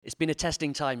been a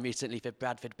testing time recently for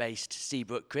Bradford-based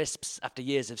Seabrook Crisps. After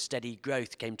years of steady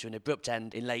growth came to an abrupt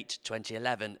end in late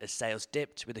 2011 as sales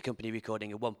dipped, with the company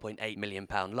recording a £1.8 million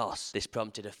loss. This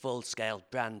prompted a full-scale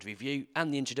brand review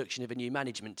and the introduction of a new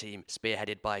management team,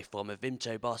 spearheaded by former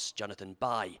Vimto boss Jonathan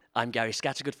Bai. I'm Gary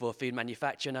Scattergood for Food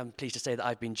Manufacture, and I'm pleased to say that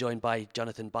I've been joined by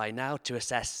Jonathan Bai now to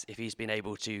assess if he's been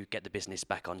able to get the business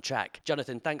back on track.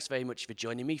 Jonathan, thanks very much for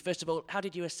joining me. First of all, how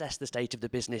did you assess the state of the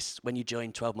business when you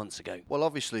joined 12 months ago? Well,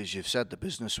 obviously, as you've said, the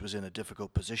business was in a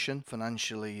difficult position.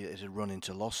 Financially, it had run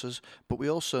into losses, but we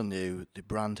also knew the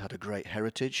brand had a great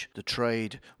heritage. The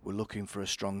trade were looking for a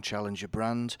strong challenger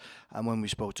brand, and when we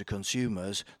spoke to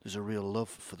consumers, there's a real love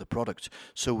for the product.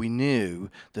 So we knew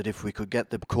that if we could get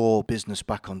the core business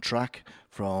back on track,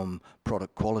 from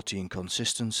product quality and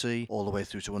consistency all the way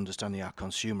through to understanding our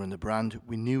consumer and the brand,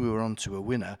 we knew we were onto a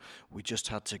winner. We just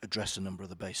had to address a number of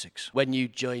the basics. When you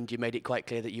joined, you made it quite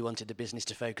clear that you wanted the business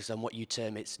to focus on what you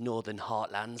term its northern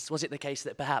heartlands. Was it the case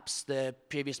that perhaps the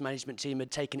previous management team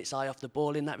had taken its eye off the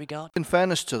ball in that regard? In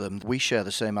fairness to them, we share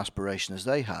the same aspiration as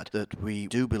they had, that we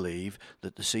do believe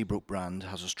that the Seabrook brand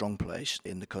has a strong place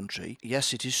in the country.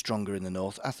 Yes, it is stronger in the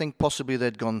north. I think possibly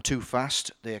they'd gone too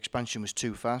fast. The expansion was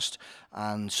too fast,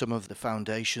 and some of the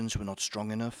foundations were not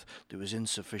strong enough. There was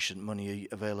insufficient money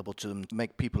available to them to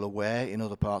make people aware in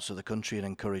other parts of the country and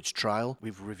encourage trial.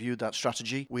 We've reviewed that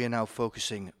strategy. We are now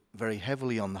focusing very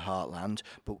heavily on the heartland,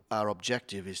 but our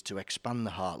objective is to expand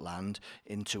the heartland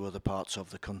into other parts of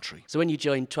the country. So when you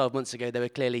joined 12 months ago, there were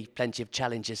clearly plenty of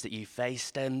challenges that you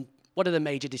faced. What are the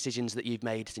major decisions that you've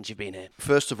made since you've been here?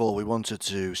 First of all, we wanted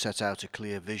to set out a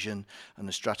clear vision and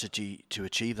a strategy to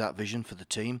achieve that vision for the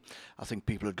team. I think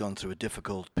people had gone through a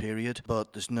difficult period,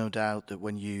 but there's no doubt that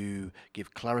when you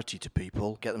give clarity to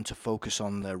people, get them to focus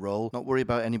on their role, not worry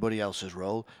about anybody else's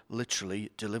role, literally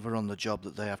deliver on the job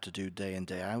that they have to do day in,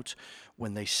 day out.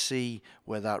 When they see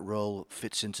where that role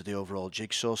fits into the overall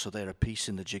jigsaw, so they're a piece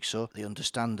in the jigsaw, they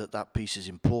understand that that piece is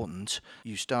important,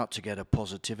 you start to get a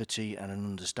positivity and an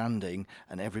understanding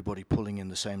and everybody pulling in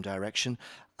the same direction.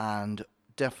 And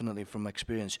definitely from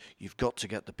experience, you've got to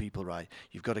get the people right.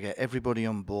 You've got to get everybody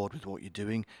on board with what you're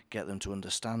doing, get them to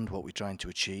understand what we're trying to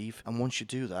achieve. And once you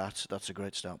do that, that's a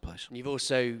great start place. You've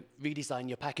also redesigned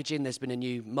your packaging. There's been a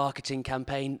new marketing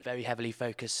campaign, very heavily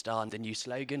focused on the new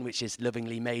slogan, which is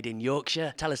lovingly made in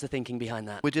Yorkshire. Tell us the thinking behind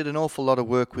that. We did an awful lot of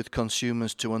work with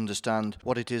consumers to understand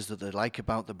what it is that they like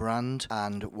about the brand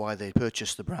and why they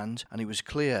purchase the brand. And it was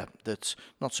clear that,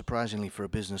 not surprisingly for a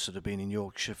business that had been in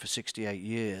Yorkshire for 68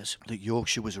 years, that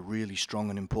Yorkshire was a really strong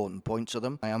and important point to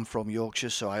them. I am from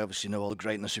Yorkshire, so I obviously know all the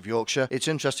greatness of Yorkshire. It's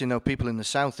interesting, though, people in the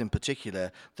south in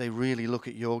particular, they really look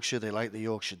at Yorkshire. They like the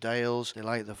Yorkshire Dales. They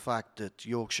like the fact that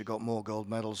Yorkshire got more gold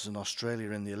medals than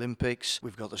Australia in the Olympics.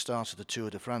 We've got the start of the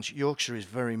Tour de France. Yorkshire is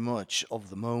very much of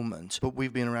the moment, but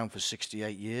we've been around for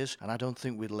 68 years, and I don't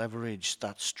think we'd leverage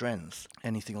that strength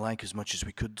anything like as much as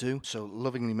we could do. So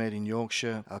lovingly made in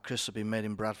Yorkshire. Our crisps have been made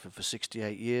in Bradford for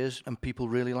 68 years, and people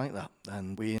really like that,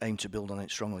 and we aim to build on it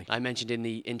strongly. I mentioned in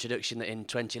the introduction that in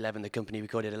 2011 the company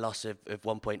recorded a loss of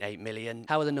 1.8 million.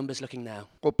 How are the numbers looking now?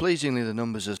 Well, pleasingly, the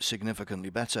numbers are significantly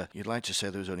better. You'd like to say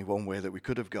there was only one way that we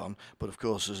could have gone, but of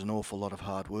course there's an awful lot of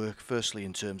hard work, firstly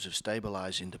in terms of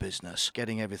stabilising the business,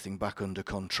 getting everything back under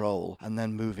control, and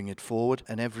then moving it forward.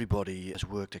 And everybody has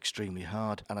worked extremely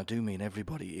hard, and I do mean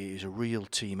everybody. It is a real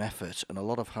team effort and a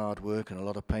lot of hard work and a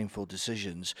lot of painful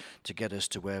decisions to get us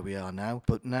to where we are now.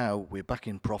 But now we're back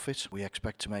in profit. We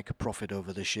expect to make a profit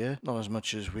over this year. Not as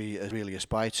much as we really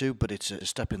aspire to, but it's a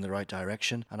step in the right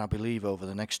direction. And I believe over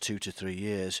the next 2 to 3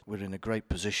 years, we're in a great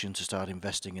position to start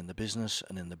investing in the business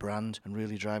and in the brand and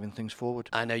really driving things forward.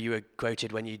 I know you were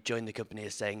quoted when you joined the company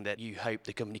as saying that you hope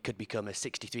the company could become a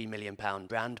 £63 million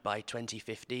brand by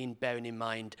 2015, bearing in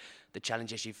mind the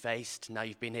challenges you've faced. Now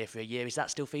you've been here for a year. Is that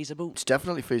still feasible? It's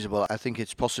definitely feasible. I think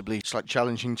it's possibly a slight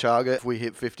challenging target. If we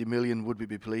hit 50 million, would we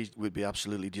be pleased? We'd be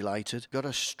absolutely delighted. Got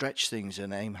to stretch things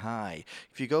and aim high.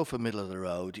 If you go for middle of the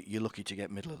road, you're lucky to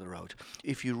get middle of the road.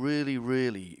 If you really,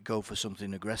 really go for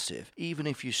something aggressive, even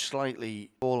if you slightly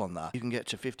fall on that, you can get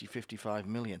to 50, 55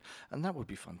 million. And that would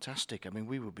be fantastic. I mean,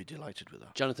 we would be delighted with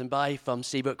that. Jonathan Bai from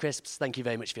Seabrook Crisps, thank you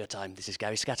very much for your time. This is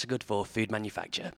Gary Scattergood for Food Manufacture.